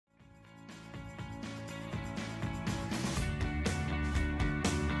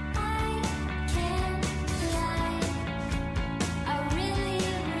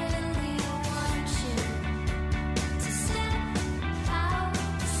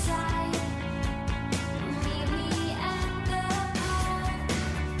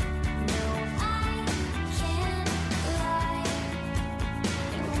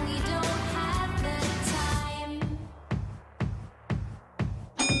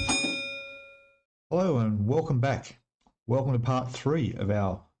Hello and welcome back. Welcome to part 3 of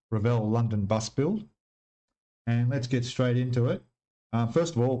our Revell London bus build. And let's get straight into it.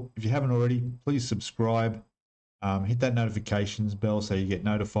 First of all, if you haven't already, please subscribe. Hit that notifications bell so you get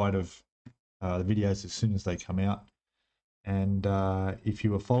notified of the videos as soon as they come out. And if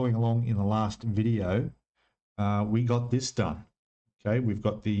you were following along in the last video, we got this done. Okay, we've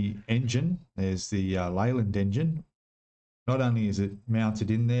got the engine. There's the Leyland engine. Not only is it mounted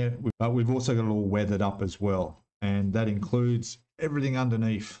in there, but we've also got it all weathered up as well. And that includes everything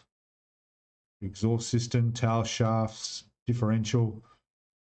underneath. Exhaust system, tail shafts, differential,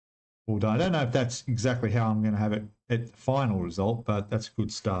 all done. I don't know if that's exactly how I'm going to have it at the final result, but that's a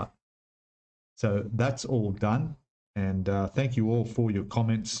good start. So that's all done. And thank you all for your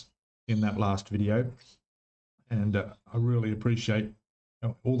comments in that last video. And I really appreciate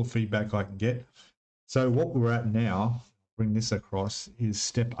all the feedback I can get. So what we're at now, bring this across, is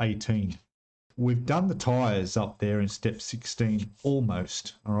step 18. We've done the tires up there in step 16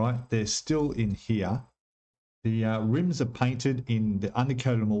 almost. All right, they're still in here. The rims are painted in, the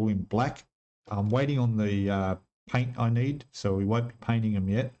undercoated them all in black. I'm waiting on the paint I need, so we won't be painting them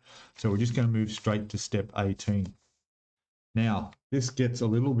yet. So we're just going to move straight to step 18. Now this gets a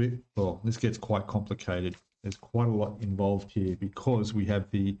little bit, well, this gets quite complicated. There's quite a lot involved here because we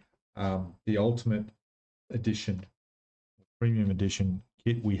have the ultimate edition, premium edition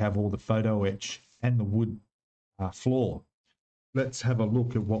kit. We have all the photo etch and the wood floor. Let's have a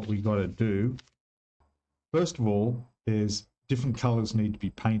look at what we got to do. First of all, there's different colors need to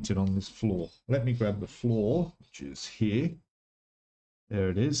be painted on this floor. Let me grab the floor, which is here. There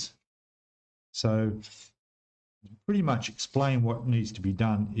it is. So pretty much explain what needs to be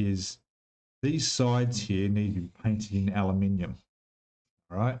done is these sides here need to be painted in aluminium.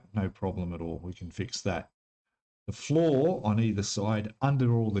 All right, no problem at all. We can fix that. The floor on either side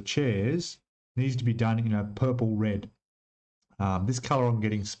under all the chairs needs to be done in a purple red. This color I'm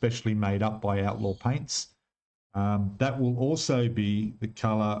getting specially made up by Outlaw Paints. That will also be the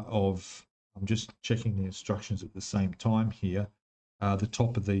color of, I'm just checking the instructions at the same time here, the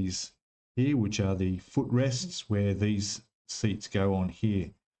top of these here, which are the footrests where these seats go on here.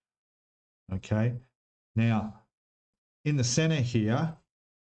 Okay, now in the center here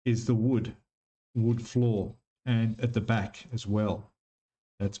is the wood floor, and at the back as well.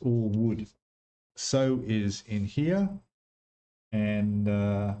 That's all wood. So is in here, and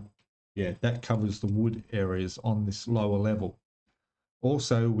yeah, that covers the wood areas on this lower level.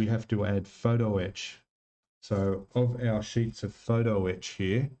 Also, we have to add photo etch. So of our sheets of photo etch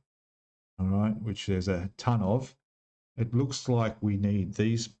here, all right, which there's a ton of, it looks like we need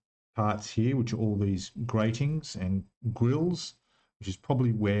these parts here, which are all these gratings and grills, which is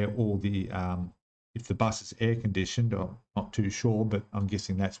probably where all the if the bus is air conditioned, I'm not too sure, but I'm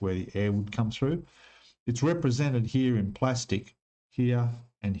guessing that's where the air would come through. It's represented here in plastic, here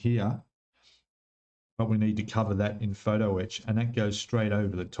and here, but we need to cover that in photo etch, and that goes straight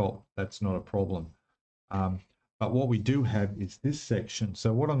over the top. That's not a problem. But what we do have is this section.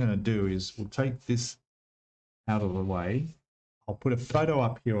 So what I'm going to do is we'll take this out of the way. I'll put a photo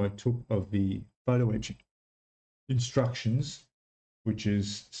up here I took of the photo etch instructions, which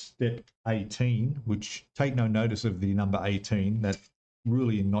is step 18, which take no notice of the number 18. That's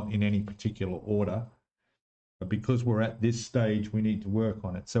really not in any particular order. But because we're at this stage, we need to work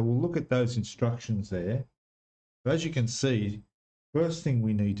on it. So we'll look at those instructions there. But as you can see, first thing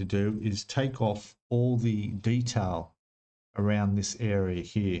we need to do is take off all the detail around this area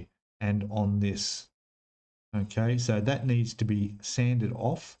here and on this. Okay, so that needs to be sanded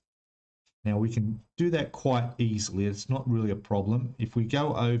off. Now we can do that quite easily. It's not really a problem. If we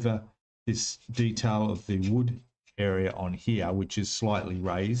go over this detail of the wood area on here, which is slightly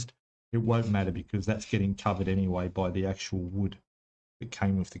raised, it won't matter because that's getting covered anyway by the actual wood that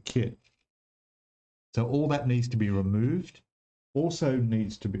came with the kit. So all that needs to be removed. Also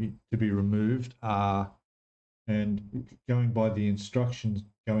needs to be removed and going by the instructions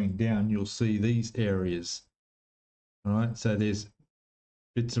going down, you'll see these areas. All right, so there's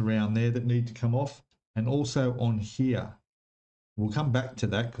bits around there that need to come off, and also on here. We'll come back to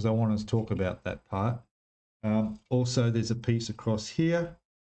that because I want to talk about that part. Also, there's a piece across here,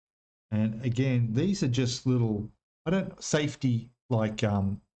 and again, these are just little, safety like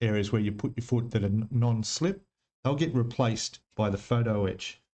areas where you put your foot that are non-slip. They'll get replaced by the photo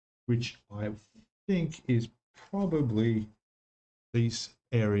etch, which I think is probably these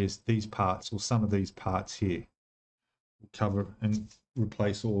areas, these parts, or some of these parts here. We'll cover and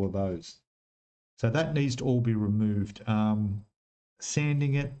replace all of those. So that needs to all be removed.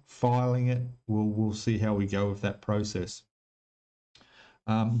 Sanding it, filing it, we'll see how we go with that process.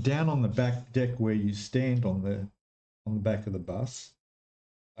 Down on the back deck where you stand on the back of the bus,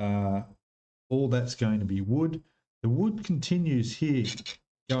 all that's going to be wood. The wood continues here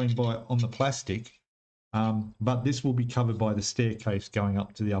going by on the plastic, but this will be covered by the staircase going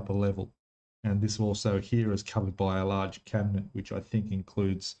up to the upper level. And this also here is covered by a large cabinet, which I think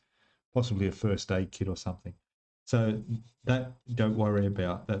includes possibly a first aid kit or something. So that, don't worry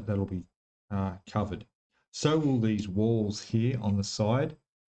about that, that'll be covered. So will these walls here on the side.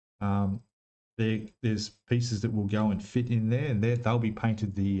 There's pieces that will go and fit in there, and they'll be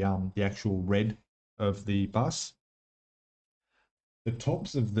painted the actual red of the bus. The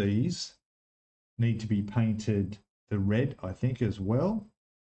tops of these need to be painted the red, I think, as well.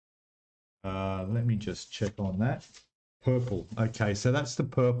 Let me just check on that. Purple. Okay, so that's the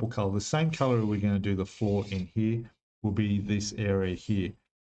purple color. The same color we're going to do the floor in here will be this area here.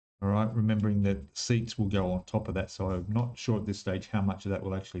 All right, remembering that seats will go on top of that, so I'm not sure at this stage how much of that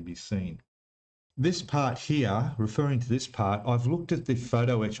will actually be seen. This part here, referring to this part, I've looked at the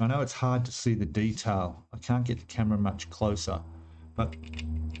photo etch. I know it's hard to see the detail. I can't get the camera much closer, but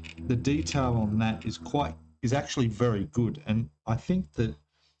the detail on that is actually very good. And I think that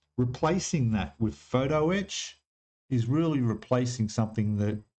replacing that with photo etch is really replacing something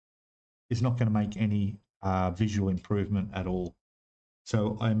that is not going to make any visual improvement at all.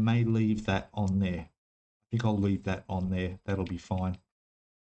 So I may leave that on there. I think I'll leave that on there. That'll be fine.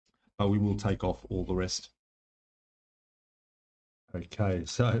 But we will take off all the rest. Okay,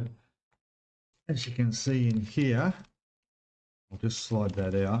 so as you can see in here, I'll just slide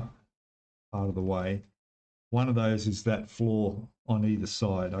that out part of the way. One of those is that floor on either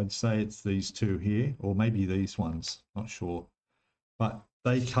side. I'd say it's these two here, or maybe these ones, not sure. But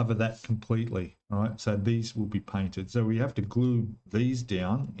they cover that completely, all right? So these will be painted. So we have to glue these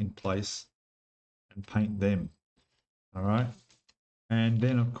down in place and paint them, all right? And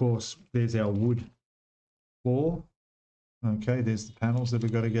then, of course, there's our wood floor. Okay, there's the panels that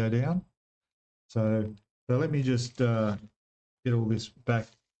have got to go down. So let me just get all this back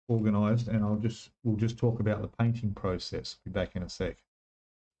organized, and we'll just talk about the painting process. Be back in a sec.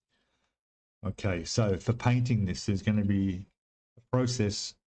 Okay, so for painting this, there's going to be a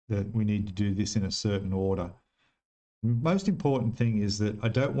process that we need to do this in a certain order. The most important thing is that I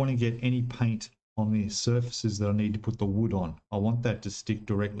don't want to get any paint on the surfaces that I need to put the wood on. I want that to stick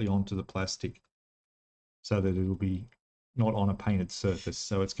directly onto the plastic so that it'll be not on a painted surface,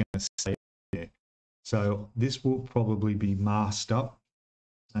 so it's going to stay there. So this will probably be masked up,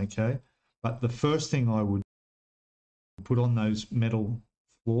 okay? But the first thing I would put on those metal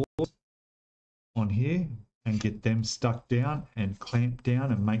floors on here and get them stuck down and clamped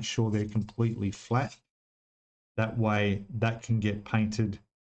down and make sure they're completely flat. That way that can get painted.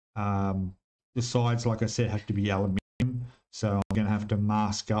 The sides, like I said, have to be aluminium, so I'm going to have to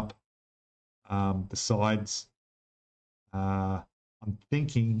mask up the sides. I'm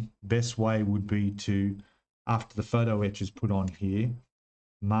thinking best way would be to, after the photo etch is put on here,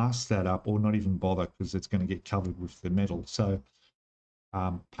 mask that up, or not even bother because it's going to get covered with the metal. So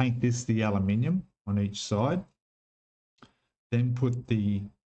paint this the aluminium on each side, then put the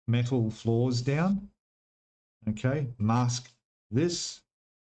metal floors down. Okay, mask this.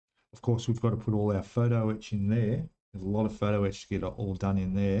 Of course, we've got to put all our photo etch in there. There's a lot of photo etch to get all done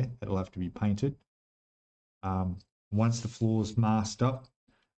in there. That'll have to be painted. Once the floor's masked up,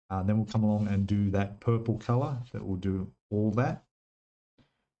 then we'll come along and do that purple color. That will do all that.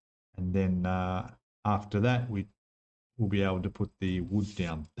 And then after that, we'll be able to put the wood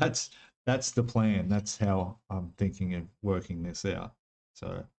down. That's the plan. That's how I'm thinking of working this out.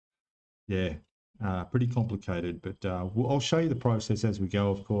 So, yeah. Pretty complicated, but I'll show you the process as we go,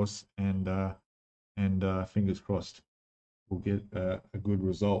 of course, and fingers crossed we'll get a good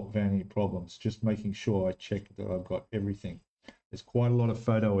result without any problems. Just making sure I check that I've got everything. There's quite a lot of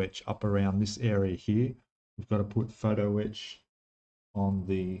photo etch up around this area here. We've got to put photo etch on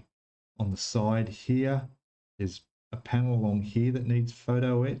the side here. There's a panel along here that needs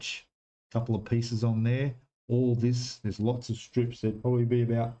photo etch. A couple of pieces on there. All this, there's lots of strips. There'd probably be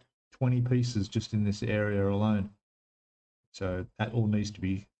about 20 pieces just in this area alone. So that all needs to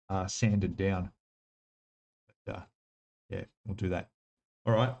be sanded down. But, yeah, we'll do that.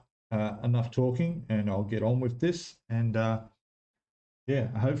 All right, enough talking, and I'll get on with this. And yeah,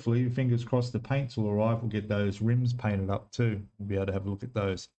 hopefully, fingers crossed, the paints will arrive. We'll get those rims painted up too. We'll be able to have a look at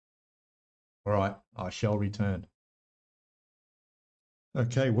those. All right, I shall return.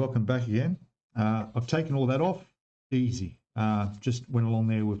 Okay, welcome back again. I've taken all that off. Easy. Just went along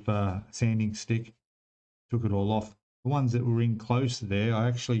there with a sanding stick, took it all off. The ones that were in close there, I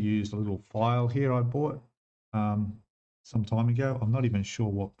actually used a little file here I bought. some time ago. I'm not even sure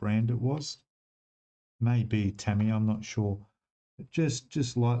what brand it was. Maybe Tamiya, I'm not sure. It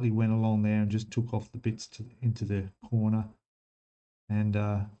just lightly went along there and just took off the bits into the corner and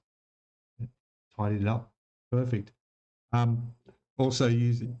tidied it up. Perfect. Also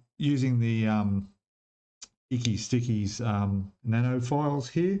using the Icky Sticky's nano files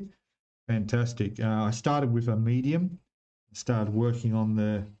here. Fantastic. I started with a medium. Started working on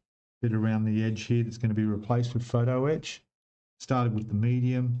the bit around the edge here that's going to be replaced with photo etch. Started with the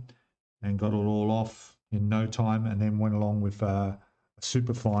medium and got it all off in no time, and then went along with a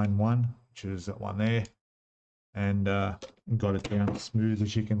super fine one, which is that one there, and got it down smooth,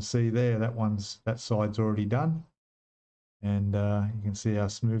 as you can see there. That side's already done, and you can see how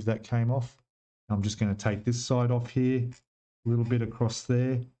smooth that came off. I'm just going to take this side off here, a little bit across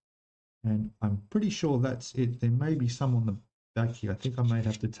there, and I'm pretty sure that's it. There may be some on the back here. I think I may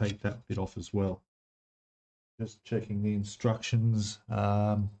have to take that bit off as well. Just checking the instructions.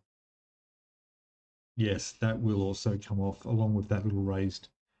 Yes, that will also come off along with that little raised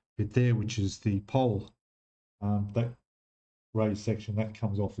bit there, which is the pole. That raised section, that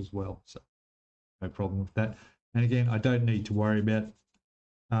comes off as well. So no problem with that. And again, I don't need to worry about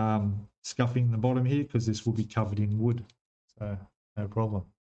scuffing the bottom here because this will be covered in wood. So no problem.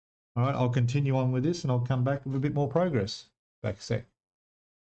 All right, I'll continue on with this and I'll come back with a bit more progress. Back a sec.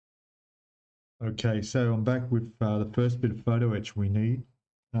 Okay, so I'm back with the first bit of photo etch we need.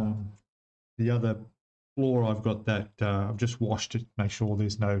 The other floor, I've got that, I've just washed it, make sure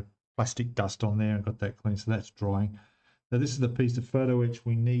there's no plastic dust on there. I've got that clean, so that's drying. Now this is the piece of photo etch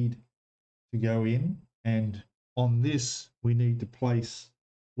we need to go in, and on this we need to place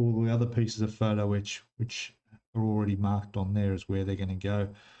all the other pieces of photo etch which are already marked on there as where they're going to go.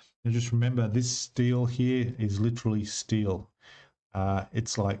 Now just remember, this steel here is literally steel.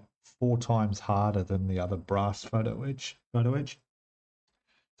 It's like 4 times harder than the other brass photo etch. So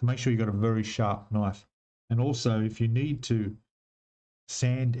make sure you've got a very sharp knife. And also, if you need to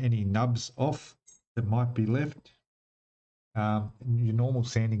sand any nubs off that might be left, your normal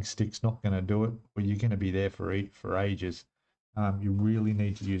sanding stick's not going to do it, or you're going to be there for ages. You really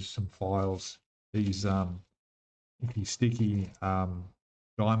need to use some files. These Icky Sticky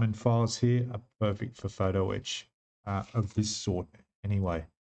diamond files here are perfect for photo etch of this sort anyway.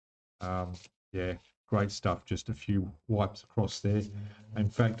 Yeah, great stuff. Just a few wipes across there. In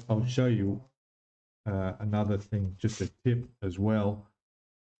fact, I'll show you another thing, just a tip as well.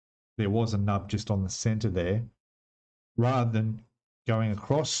 There was a nub just on the center there. Rather than going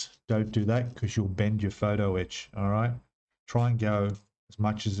across, don't do that because you'll bend your photo etch. All right, try and go as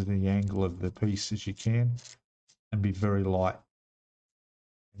much as the angle of the piece as you can and be very light,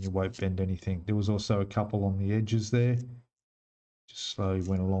 and you won't bend anything. There was also a couple on the edges there. Just slowly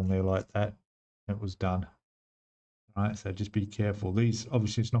went along there like that. It was done. All right, so just be careful. These,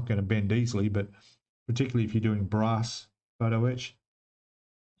 obviously it's not going to bend easily, but particularly if you're doing brass photo etch,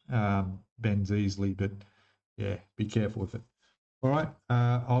 bends easily, but yeah, be careful with it. All right,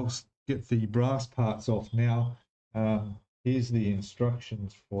 I'll get the brass parts off now. Here's the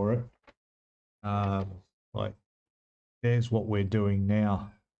instructions for it. Like, there's what we're doing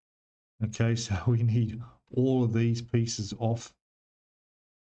now. Okay, so we need all of these pieces off,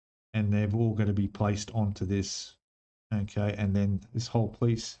 and they're all going to be placed onto this. Okay, and then this whole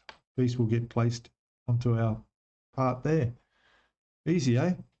piece will get placed onto our part there. Easy,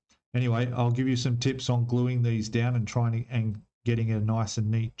 eh? Anyway, I'll give you some tips on gluing these down and trying and getting a nice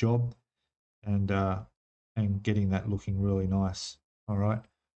and neat job, and getting that looking really nice. All right,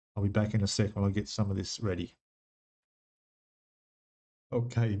 I'll be back in a sec when I get some of this ready.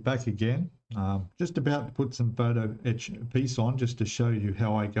 Okay, back again. Just about to put some photo etch piece on, just to show you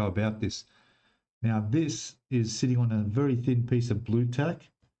how I go about this. Now this is sitting on a very thin piece of blue tack,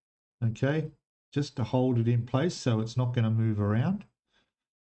 okay, just to hold it in place so it's not going to move around.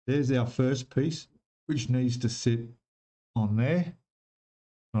 There's our first piece, which needs to sit on there.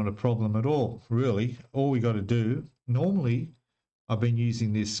 Not a problem at all, really. All we got to do, normally I've been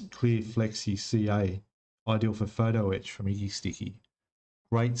using this clear flexi CA, ideal for photo etch from Icky Sticky.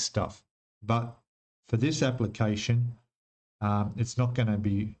 Great stuff. But for this application, it's not going to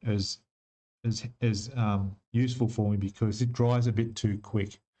be as useful for me because it dries a bit too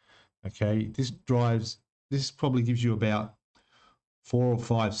quick. Okay, this probably gives you about 4 or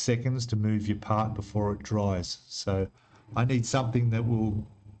 5 seconds to move your part before it dries. So I need something that will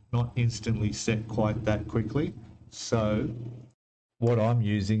not instantly set quite that quickly. So what I'm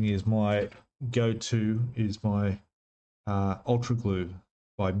using is my go-to is my Ultra Glue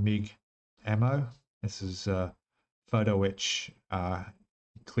by MIG Ammo. This is photo etch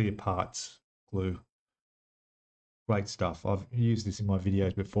clear parts glue. Great stuff. I've used this in my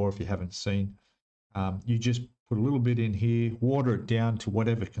videos before if you haven't seen. You just put a little bit in here, water it down to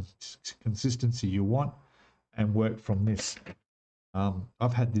whatever consistency you want, and work from this.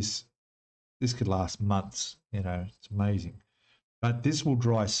 I've had this could last months, you know, it's amazing. But this will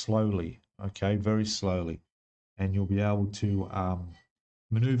dry slowly, okay, very slowly. And you'll be able to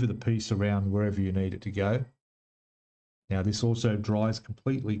maneuver the piece around wherever you need it to go. Now this also dries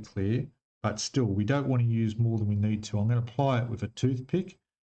completely clear, but still we don't want to use more than we need to. I'm going to apply it with a toothpick,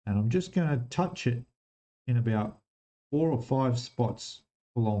 and I'm just going to touch it in about 4 or 5 spots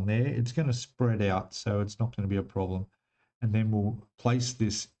along there. It's going to spread out, so it's not going to be a problem. And then we'll place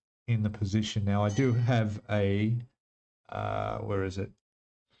this in the position. Now I do have a where is it,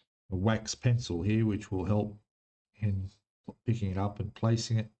 a wax pencil here, which will help in picking it up and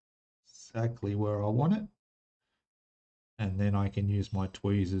placing it exactly where I want it. And then I can use my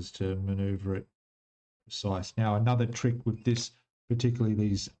tweezers to maneuver it precise. Now another trick with this, particularly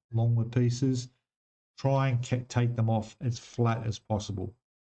these longer pieces, try and take them off as flat as possible.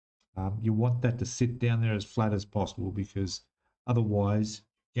 You want that to sit down there as flat as possible, because otherwise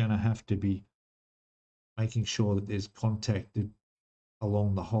you're going to have to be making sure that there's contact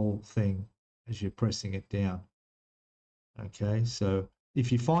along the whole thing as you're pressing it down. Okay, so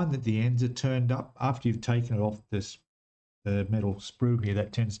if you find that the ends are turned up after you've taken it off the metal sprue here,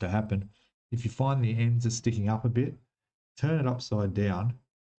 that tends to happen. If you find the ends are sticking up a bit, turn it upside down,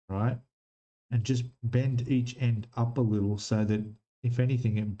 right? And just bend each end up a little so that if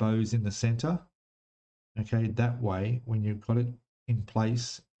anything, it bows in the center. Okay, that way, when you've got it in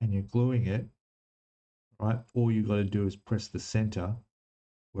place and you're gluing it, right, all you've got to do is press the center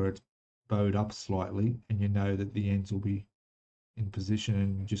where it's bowed up slightly, and you know that the ends will be in position,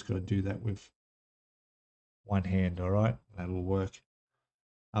 and you just got to do that with one hand, all right? That'll work.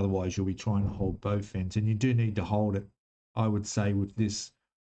 Otherwise, you'll be trying to hold both ends, and you do need to hold it, I would say, with this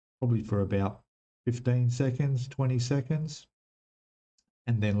probably for about 15 seconds, 20 seconds,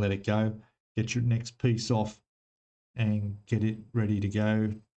 and then let it go. Get your next piece off and get it ready to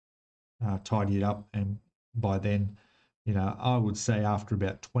go. Tidy it up, and by then, you know, I would say after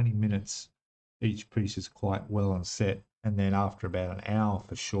about 20 minutes, each piece is quite well and set, and then after about an hour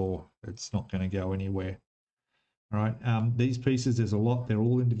for sure, it's not going to go anywhere. All right, these pieces, there's a lot, they're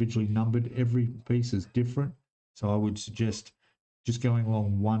all individually numbered, every piece is different, so I would suggest just going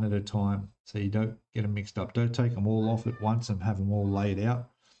along one at a time so you don't get them mixed up. Don't take them all off at once and have them all laid out,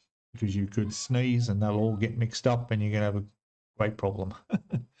 because you could sneeze and they'll all get mixed up and you're going to have a great problem.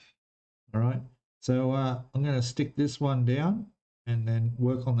 All right, so I'm going to stick this one down and then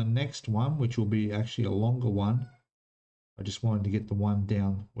work on the next one, which will be actually a longer one. I just wanted to get the one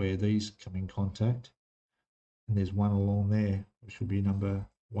down where these come in contact. And there's one along there, which will be number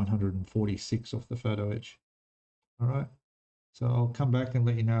 146 off the photo etch. All right, so I'll come back and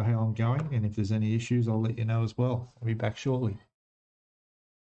let you know how I'm going, and if there's any issues, I'll let you know as well. I'll be back shortly.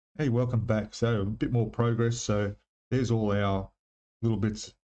 Hey, welcome back. So a bit more progress. So there's all our little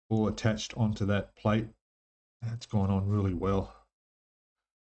bits all attached onto that plate. That's gone on really well.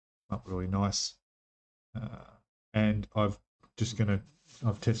 Not really nice. And I've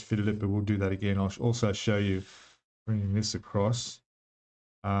test fitted it, but we'll do that again. I'll also show you bringing this across.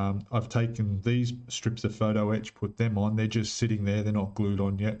 I've taken these strips of photo etch, put them on. They're just sitting there. They're not glued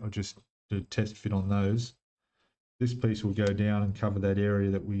on yet. I just did a test fit on those. This piece will go down and cover that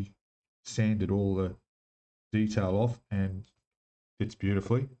area that we sanded all the detail off, and fits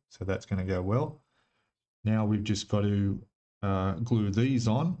beautifully. So that's going to go well. Now we've just got to glue these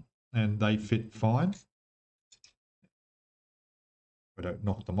on, and they fit fine. I don't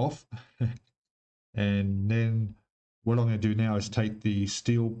knock them off. And then what I'm going to do now is take the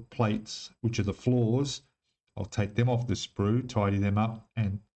steel plates, which are the floors. I'll take them off the sprue, tidy them up,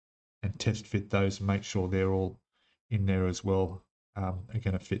 and test fit those and make sure they're all in there as well. Are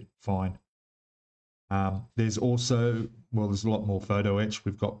going to fit fine. There's also, well, there's a lot more photo etch.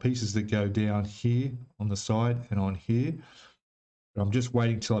 We've got pieces that go down here on the side and on here. But I'm just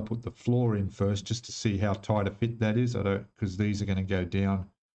waiting till I put the floor in first, just to see how tight a fit that is. Because these are going to go down.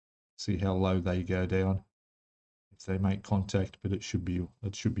 See how low they go down if they make contact, but it should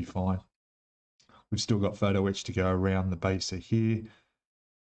be fine. We've still got photo etch to go around the base of here,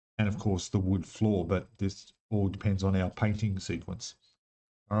 and of course the wood floor, but this all depends on our painting sequence.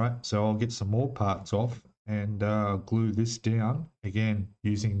 All right, so I'll get some more parts off and glue this down again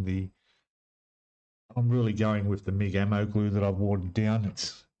using the, I'm really going with the MIG ammo glue that I've watered down.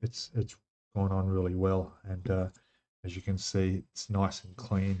 It's gone on really well, and as you can see, it's nice and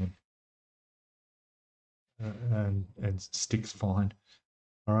clean and sticks fine.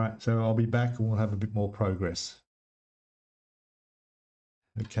 All right, so I'll be back and we'll have a bit more progress.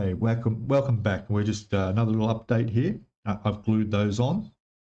 Okay, welcome back. We're just another little update here. I've glued those on,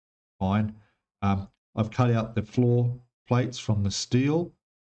 fine. I've cut out the floor plates from the steel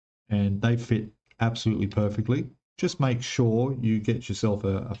and they fit absolutely perfectly. Just make sure you get yourself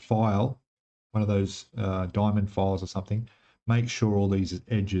a file, one of those diamond files or something. Make sure all these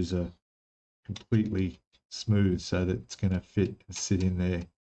edges are completely smooth so that it's going to fit and sit in there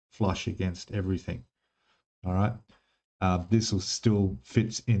flush against everything. All right. This will still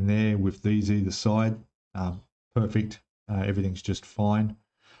fits in there with these either side. Perfect. Everything's just fine.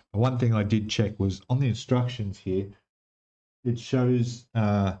 One thing I did check was on the instructions here, it shows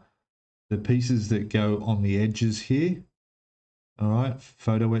the pieces that go on the edges here. All right.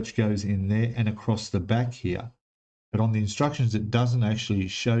 Photo etch goes in there and across the back here. But on the instructions, it doesn't actually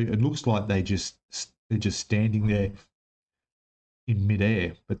show. It looks like they're just standing there in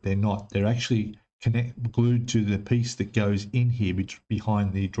midair, but they're not. They're actually glued to the piece that goes in here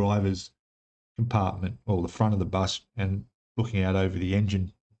behind the driver's compartment or the front of the bus and looking out over the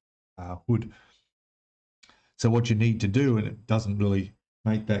engine hood. So what you need to do, and it doesn't really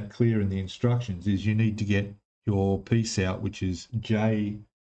make that clear in the instructions, is you need to get your piece out, which is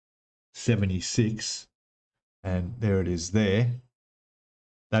J76, and there it is there.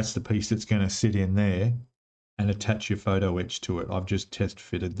 That's the piece that's going to sit in there, and attach your photo etch to it. I've just test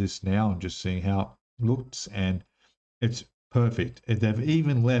fitted this now and just seeing how it looks, and it's perfect. They've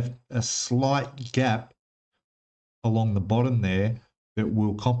even left a slight gap along the bottom there that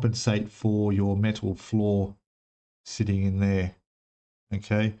will compensate for your metal floor sitting in there.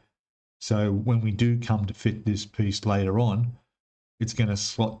 Okay, so when we do come to fit this piece later on, it's going to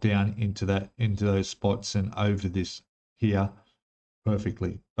slot down into those spots and over this here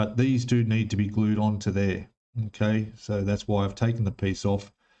perfectly. But these do need to be glued onto there. Okay, so that's why I've taken the piece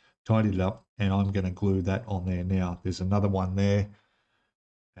off, tidied it up, and I'm going to glue that on there now. There's another one there,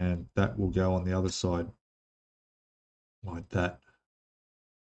 and that will go on the other side like that.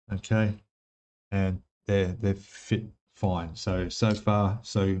 Okay, and they fit fine. So far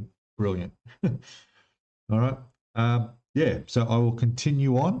so brilliant. All right. Yeah, so I will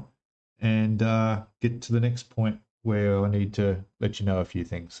continue on and get to the next point where I need to let you know a few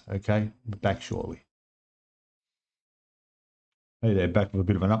things. Okay, back shortly. Hey there, back with a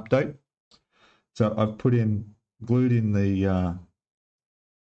bit of an update. So I've glued in the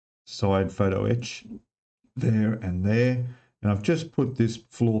side photo etch there and there. And I've just put this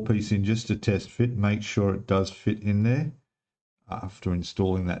floor piece in just to test fit, make sure it does fit in there after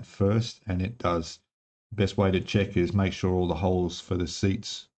installing that first, and it does. The best way to check is make sure all the holes for the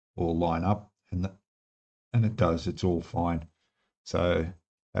seats all line up, and it does, it's all fine. So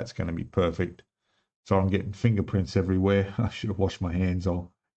that's going to be perfect. So I'm getting fingerprints everywhere. I should have washed my hands.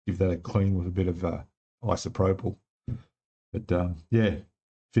 I'll give that a clean with a bit of isopropyl. But yeah,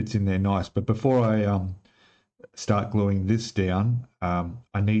 fits in there nice. But before I start gluing this down,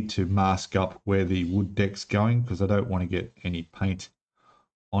 I need to mask up where the wood deck's going because I don't want to get any paint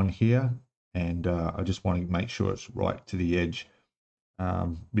on here, and I just want to make sure it's right to the edge,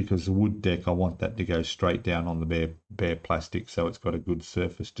 because the wood deck, I want that to go straight down on the bare plastic so it's got a good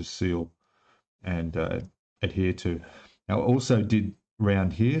surface to seal and adhere to. Now I also did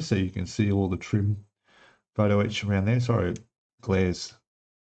around here so you can see all the trim photo etch around there. Sorry, it glares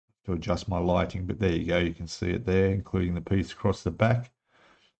to adjust my lighting, but there you go, you can see it there, including the piece across the back.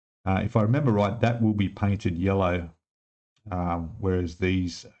 If I remember right, that will be painted yellow, whereas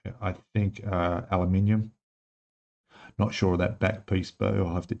these, I think, are aluminium. Not sure of that back piece, but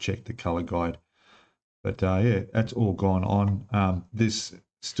I'll have to check the color guide. But yeah, that's all gone on. This,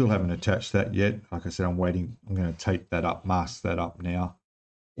 still haven't attached that yet. Like I said, I'm waiting. I'm going to tape that up, mask that up now.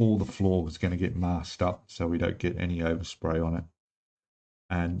 All the floor is going to get masked up so we don't get any overspray on it.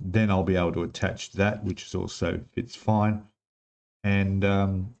 And then I'll be able to attach that, which is also fits fine. And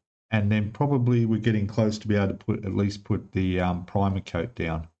then probably we're getting close to be able to at least put the primer coat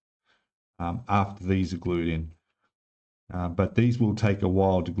down after these are glued in. But these will take a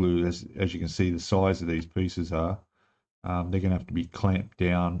while to glue, as you can see the size of these pieces are. They're going to have to be clamped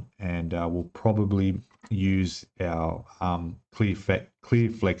down, and we'll probably use our Clear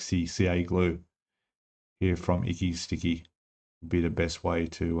Flexi CA glue here from Icky Sticky. Be the best way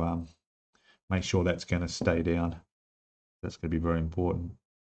to make sure that's going to stay down. That's going to be very important.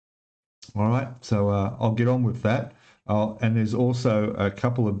 All right, so I'll get on with that. And there's also a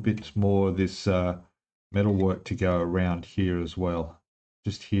couple of bits more of this metal work to go around here as well.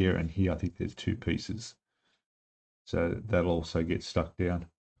 Just here and here, I think there's two pieces. So that'll also get stuck down.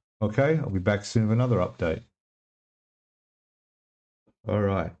 Okay, I'll be back soon with another update. All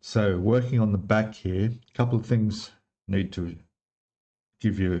right, so working on the back here, a couple of things need to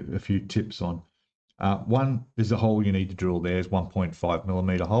give you a few tips on. One, there's a hole you need to drill there. It's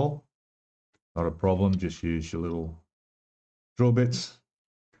 1.5mm hole. Not a problem, just use your little drill bits.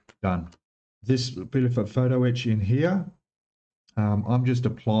 Done. This bit of a photo etch in here, I'm just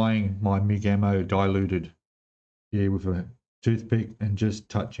applying my MIG ammo diluted here with a toothpick and just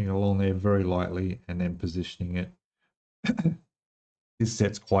touching along there very lightly and then positioning it. This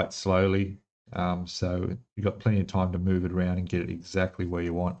sets quite slowly, so you've got plenty of time to move it around and get it exactly where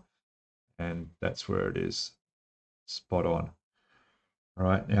you want, and that's where it is. Spot on. All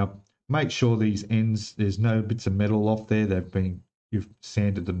right, now make sure these ends, there's no bits of metal off there. You've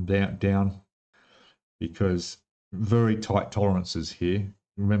sanded them down because very tight tolerances here.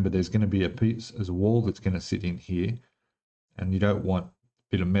 Remember, there's going to be a piece as a wall that's going to sit in here, and you don't want a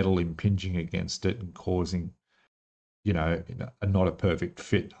bit of metal impinging against it and causing, you know, not a perfect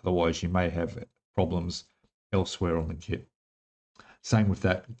fit. Otherwise, you may have problems elsewhere on the kit. Same with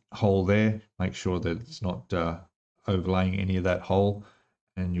that hole there. Make sure that it's not overlaying any of that hole,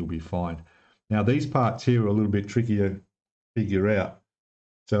 and you'll be fine. Now, these parts here are a little bit tricky to figure out.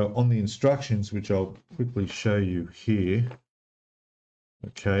 So on the instructions, which I'll quickly show you here.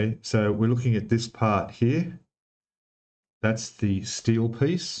 Okay, so we're looking at this part here. That's the steel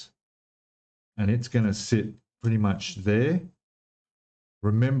piece, and it's going to sit pretty much there.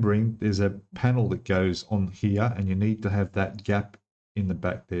 Remembering there's a panel that goes on here, and you need to have that gap in the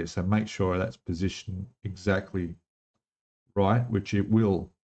back there. So make sure that's positioned exactly right, which it will,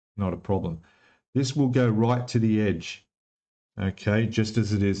 not a problem. This will go right to the edge. Okay, just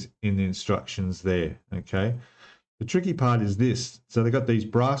as it is in the instructions there. Okay, the tricky part is this. So they've got these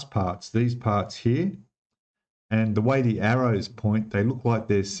brass parts, these parts here, and the way the arrows point, they look like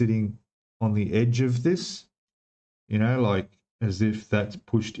they're sitting on the edge of this, you know, like as if that's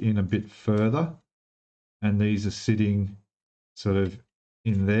pushed in a bit further, and these are sitting sort of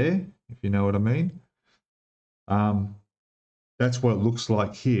in there, if you know what I mean. That's what it looks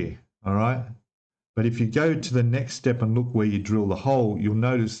like here, all right? But if you go to the next step and look where you drill the hole, you'll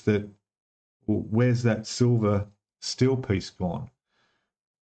notice that, well, where's that silver steel piece gone?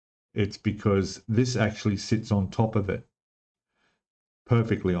 It's because this actually sits on top of it,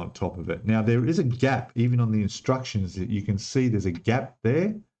 perfectly on top of it. Now, there is a gap, even on the instructions, that you can see there's a gap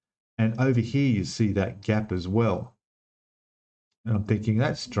there, and over here you see that gap as well. And I'm thinking,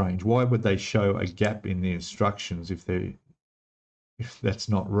 that's strange. Why would they show a gap in the instructions if that's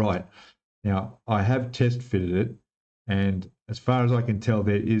not right? Now, I have test fitted it, and as far as I can tell,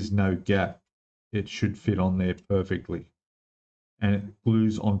 there is no gap. It should fit on there perfectly. And it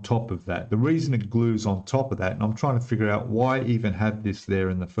glues on top of that. The reason it glues on top of that, and I'm trying to figure out why even have this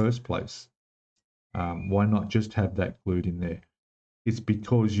there in the first place. Why not just have that glued in there? It's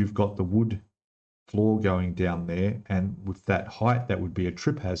because you've got the wood floor going down there, and with that height, that would be a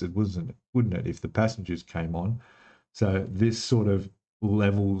trip hazard, wouldn't it, if the passengers came on? So this sort of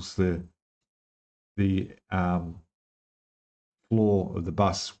levels the floor of the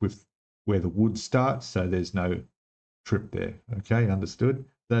bus with where the wood starts, so there's no trip there. Okay, understood?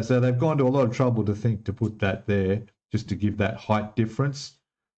 So they've gone to a lot of trouble to put that there, just to give that height difference,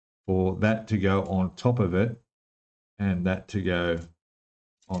 for that to go on top of it and that to go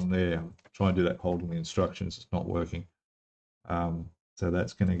on there. I'm trying to do that holding the instructions, it's not working. So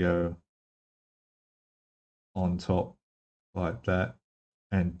that's going to go on top like that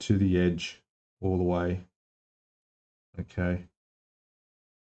and to the edge all the way. Okay,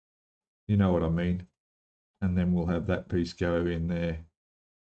 you know what I mean. And then we'll have that piece go in there.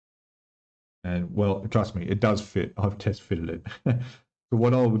 And well, trust me, it does fit. I've test fitted it. So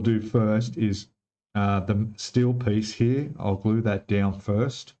what I will do first is the steel piece here, I'll glue that down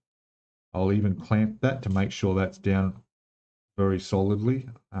first. I'll even clamp that to make sure that's down very solidly.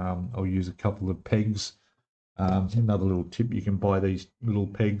 I'll use a couple of pegs. Another little tip, you can buy these little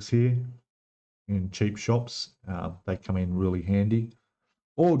pegs here in cheap shops. They come in really handy.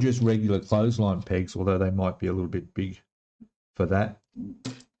 Or just regular clothesline pegs, although they might be a little bit big for that.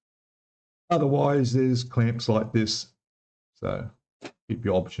 Otherwise, there's clamps like this. So keep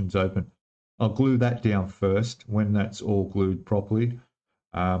your options open. I'll glue that down first. When that's all glued properly,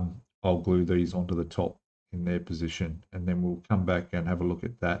 I'll glue these onto the top in their position, and then we'll come back and have a look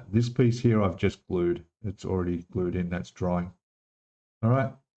at that. This piece here I've just glued. It's already glued in, that's drying. All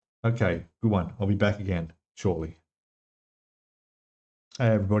right, okay, good one. I'll be back again shortly. Hey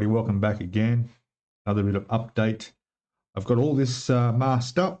everybody, welcome back again. Another bit of update. I've got all this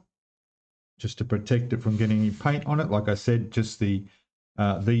masked up just to protect it from getting any paint on it. Like I said, just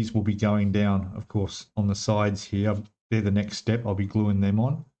these will be going down, of course, on the sides here. They're the next step. I'll be gluing them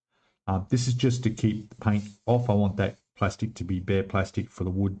on. This is just to keep the paint off. I want that plastic to be bare plastic for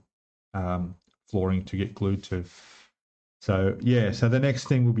the wood flooring to get glued to. So yeah, so the next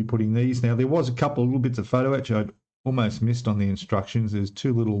thing we'll be putting these. Now there was a couple of little bits of photo etch I'd almost missed on the instructions. There's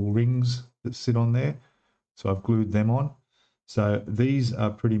two little rings that sit on there, so I've glued them on. So these are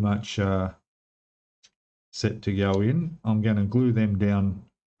pretty much set to go in. I'm going to glue them down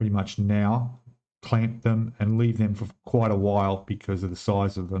pretty much now, clamp them and leave them for quite a while because of the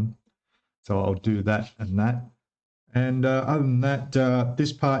size of them. So I'll do that and that. And other than that,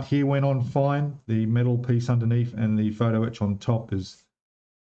 this part here went on fine. The metal piece underneath and the photo etch on top is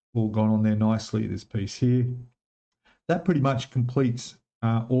all gone on there nicely, this piece here. That pretty much completes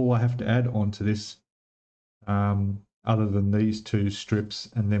all I have to add onto this, other than these two strips,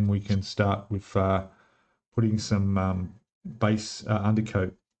 and then we can start with putting some base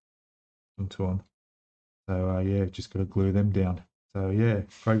undercoat onto them. So yeah, just got to glue them down. So yeah,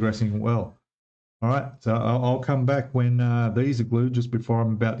 progressing well. All right, so I'll come back when these are glued, just before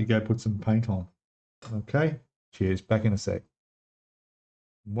I'm about to go put some paint on. Okay, cheers, back in a sec.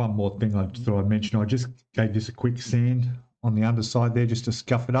 One more thing I thought I'd mention, I just gave this a quick sand on the underside there just to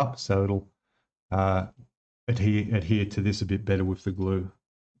scuff it up so it'll adhere to this a bit better with the glue.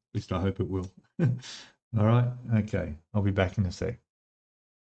 At least I hope it will. All right, okay, I'll be back in a sec.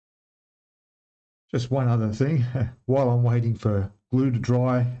 Just one other thing, while I'm waiting for glue to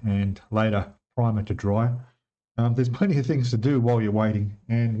dry and later primer to dry, there's plenty of things to do while you're waiting,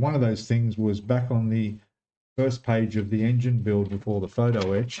 and one of those things was back on the first page of the engine build before the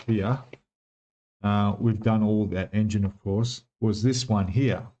photo etch here. We've done all that engine, of course, was this one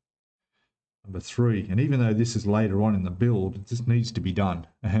here, number 3, and even though this is later on in the build, this needs to be done,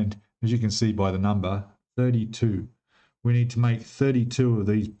 and as you can see by the number 32, we need to make 32 of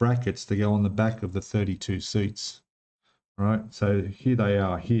these brackets to go on the back of the 32 seats. Right, so here they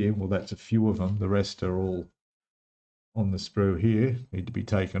are here. Well, that's a few of them. The rest are all on the sprue here, need to be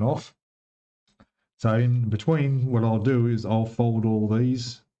taken off. So in between, what I'll do is I'll fold all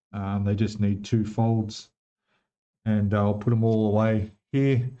these. They just need 2 folds, and I'll put them all away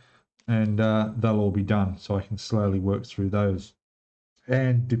here, and they'll all be done. So I can slowly work through those.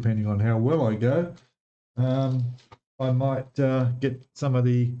 And depending on how well I go, I might get some of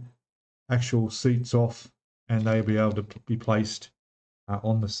the actual seats off, and they'll be able to be placed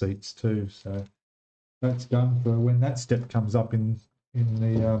on the seats too. So that's done for when that step comes up in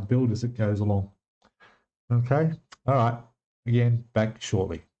the build as it goes along. Okay, all right, again, back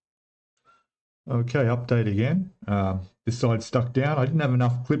shortly. Okay, update again. This side stuck down. I didn't have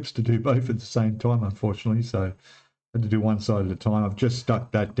enough clips to do both at the same time, unfortunately, so I had to do one side at a time. I've just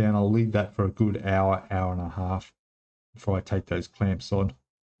stuck that down. I'll leave that for a good hour, hour and a half before I take those clamps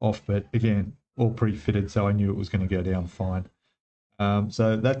off. But again, all pre-fitted, so I knew it was going to go down fine.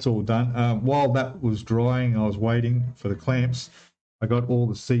 So that's all done. While that was drying, I was waiting for the clamps. I got all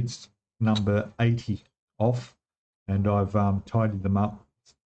the seats number 80 off, and I've tidied them up.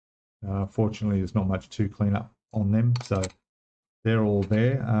 Fortunately, there's not much to clean up on them, so they're all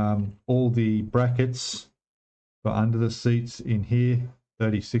there. All the brackets for under the seats in here,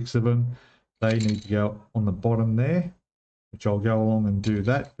 36 of them, they need to go on the bottom there, which I'll go along and do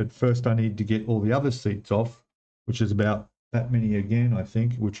that. But first I need to get all the other seats off, which is about that many again, I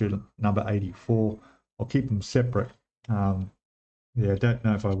think, which are number 84. I'll keep them separate. Yeah, I don't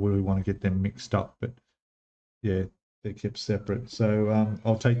know if I really want to get them mixed up, but yeah, they're kept separate. So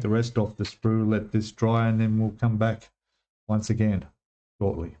I'll take the rest off the sprue, let this dry, and then we'll come back once again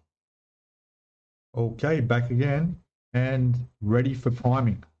shortly. Okay, back again and ready for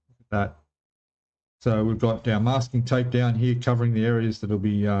priming. That. So we've got our masking tape down here covering the areas that will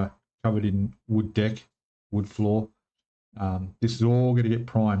be covered in wood deck, wood floor. This is all going to get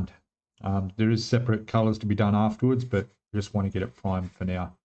primed. There is separate colours to be done afterwards, but I just want to get it primed for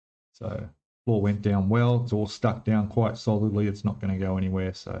now. So floor went down well. It's all stuck down quite solidly. It's not going to go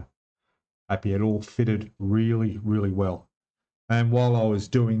anywhere. So happy it all fitted really, really well. And while I was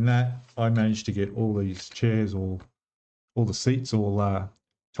doing that, I managed to get all these chairs, all the seats all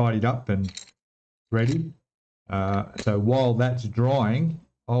tidied up and ready. So while that's drying,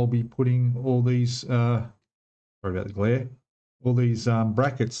 I'll be putting all these, sorry about the glare, all these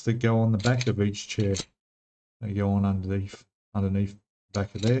brackets that go on the back of each chair. They go on underneath the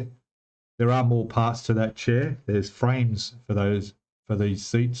back of there. There are more parts to that chair. There's frames for these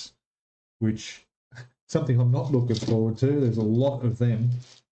seats, which something I'm not looking forward to. There's a lot of them.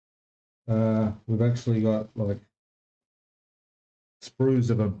 We've actually got like sprues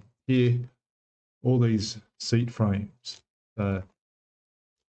of them here. All these seat frames,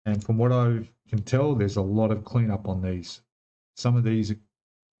 and from what I can tell, there's a lot of cleanup on these. Some of these,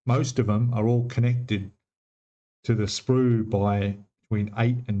 most of them are all connected to the sprue by between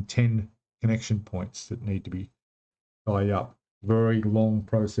 8 and 10 connection points that need to be tied up. Very long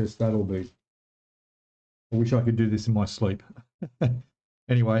process that'll be. I wish I could do this in my sleep.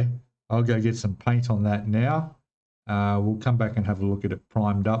 Anyway, I'll go get some paint on that now. We'll come back and have a look at it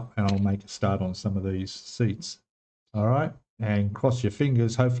primed up, and I'll make a start on some of these seats. All right, and cross your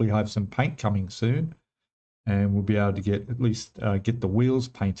fingers. Hopefully I have some paint coming soon, and we'll be able to get at least get the wheels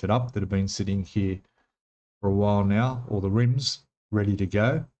painted up that have been sitting here for a while now, or the rims ready to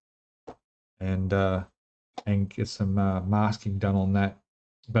go, and get some masking done on that.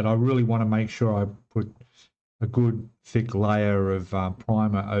 But I really want to make sure I put a good thick layer of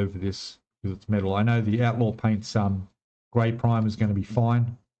primer over this because it's metal. I know the Outlaw Paints grey primer is going to be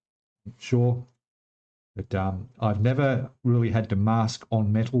fine, I'm sure, but I've never really had to mask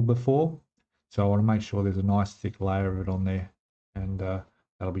on metal before, so I want to make sure there's a nice thick layer of it on there, and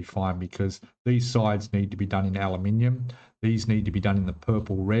that'll be fine because these sides need to be done in aluminium. These need to be done in the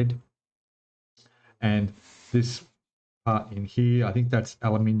purple red, and this part in here, I think that's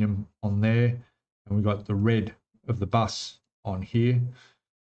aluminium on there. And we've got the red of the bus on here.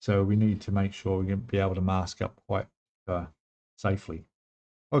 So we need to make sure we can be able to mask up quite safely.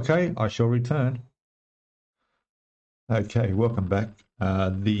 Okay, I shall return. Okay, welcome back.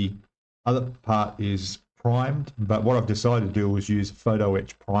 The other part is primed, but what I've decided to do is use a photo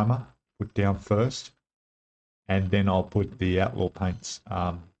etch primer, put down first, and then I'll put the Outlaw Paints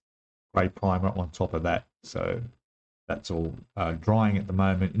grey primer on top of that. So that's all drying at the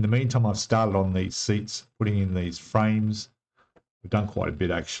moment. In the meantime, I've started on these seats, putting in these frames. We've done quite a bit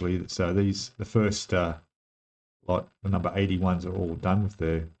actually. So these, the first lot, the number 81s are all done with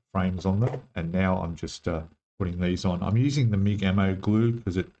their frames on them, and now I'm just putting these on. I'm using the MIG ammo glue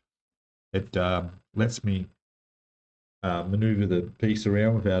because it lets me maneuver the piece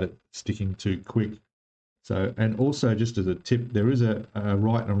around without it sticking too quick. So, and also just as a tip, there is a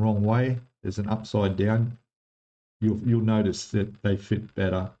right and a wrong way. There's an upside down. You'll notice that they fit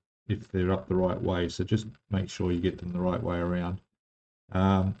better if they're up the right way. So just make sure you get them the right way around.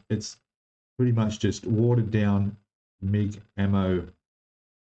 It's pretty much just watered down MIG ammo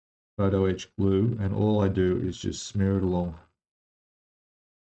photo etch glue, and all I do is just smear it along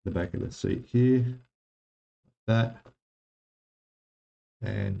the back of the seat here, like that,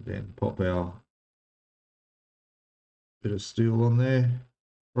 and then pop our bit of steel on there,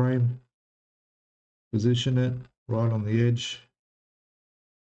 frame, position it right on the edge,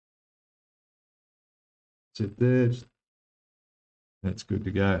 sit there, that's good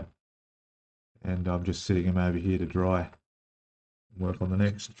to go. And I'm just sitting them over here to dry and work on the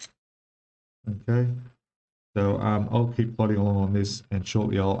next. Okay, so I'll keep plodding along on this, and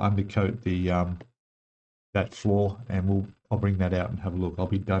shortly I'll undercoat the that floor, and I'll bring that out and have a look. I'll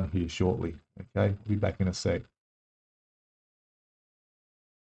be done here shortly. Okay, I'll be back in a sec.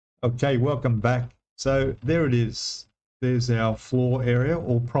 Okay, welcome back. So there it is. There's our floor area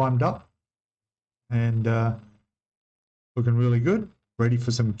all primed up and looking really good. Ready for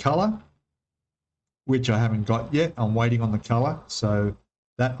some color, which I haven't got yet. I'm waiting on the color, so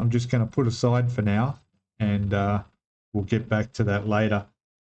that I'm just going to put aside for now, and we'll get back to that later.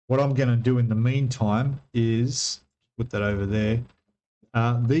 What I'm going to do in the meantime is put that over there.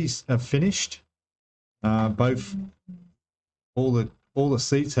 These are finished. Both all the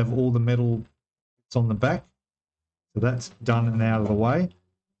seats have all the metal on the back, so that's done and out of the way.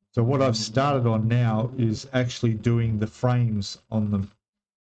 So what I've started on now is actually doing the frames on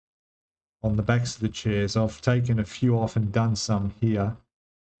the backs of the chairs. I've taken a few off and done some here.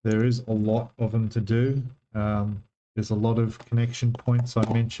 There is a lot of them to do. There's a lot of connection points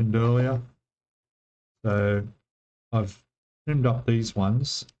I mentioned earlier. So I've trimmed up these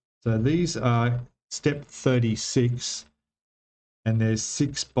ones. So these are step 36, and there's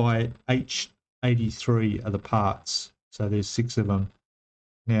 6 by H83 are the parts. So there's 6 of them.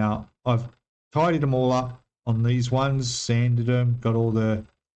 Now I've tidied them all up on these ones, sanded them, got all the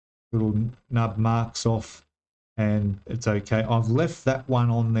little nub marks off, and it's okay. I've left that one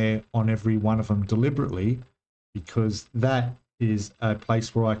on there on every one of them deliberately, because that is a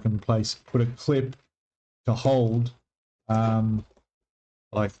place where I can put a clip to hold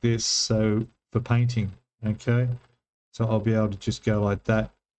like this, so for painting. Okay, so I'll be able to just go like that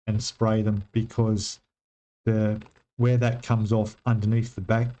and spray them, because where that comes off underneath the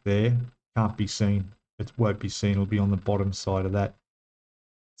back there can't be seen. It won't be seen. It'll be on the bottom side of that.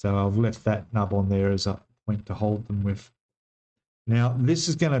 So I've left that nub on there as a point to hold them with. Now this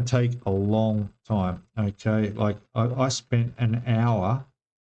is going to take a long time. Okay, like I spent an hour,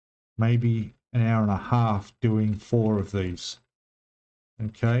 maybe an hour and a half, doing 4 of these.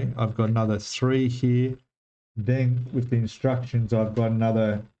 Okay, I've got another 3 here, Then with the instructions, I've got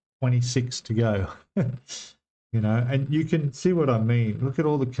another 26 to go. You know, and you can see what I mean. Look at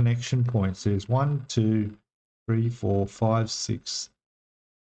all the connection points. There's 1, 2, 3, 4, 5, 6,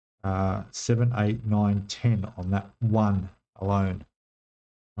 7, 8, 9, 10 on that one alone.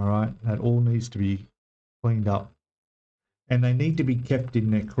 All right, that all needs to be cleaned up. And they need to be kept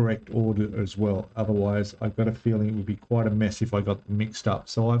in their correct order as well. Otherwise, I've got a feeling it would be quite a mess if I got them mixed up.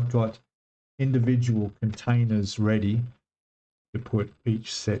 So I've got individual containers ready to put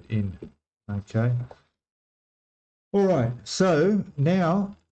each set in. Okay. All right, so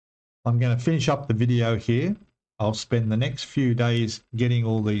now I'm going to finish up the video here. I'll spend the next few days getting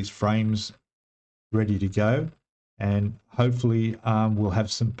all these frames ready to go, and hopefully we'll have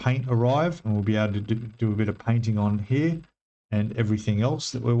some paint arrive and we'll be able to do a bit of painting on here and everything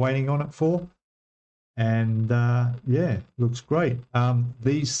else that we're waiting on it for. And yeah, looks great.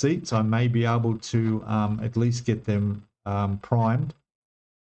 These seats, I may be able to at least get them primed,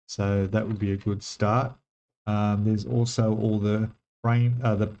 so that would be a good start. There's also all the frame,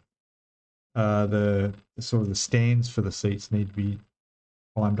 the sort of the stands for the seats need to be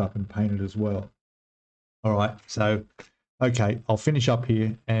primed up and painted as well. All right, so okay, I'll finish up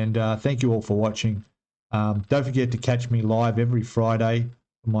here, and thank you all for watching. Don't forget to catch me live every Friday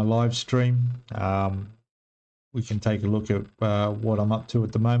on my live stream. We can take a look at what I'm up to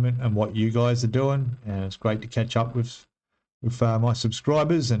at the moment and what you guys are doing, and it's great to catch up with my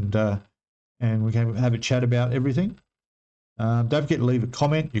subscribers, and we can have a chat about everything. Don't forget to leave a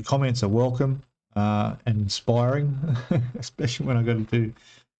comment. Your comments are welcome and inspiring, especially when I got to do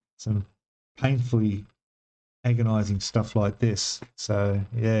some painfully agonizing stuff like this. So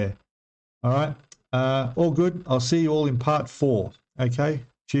yeah, all right, all good. I'll see you all in part 4. Okay,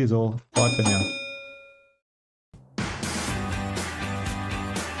 cheers all. Bye for now.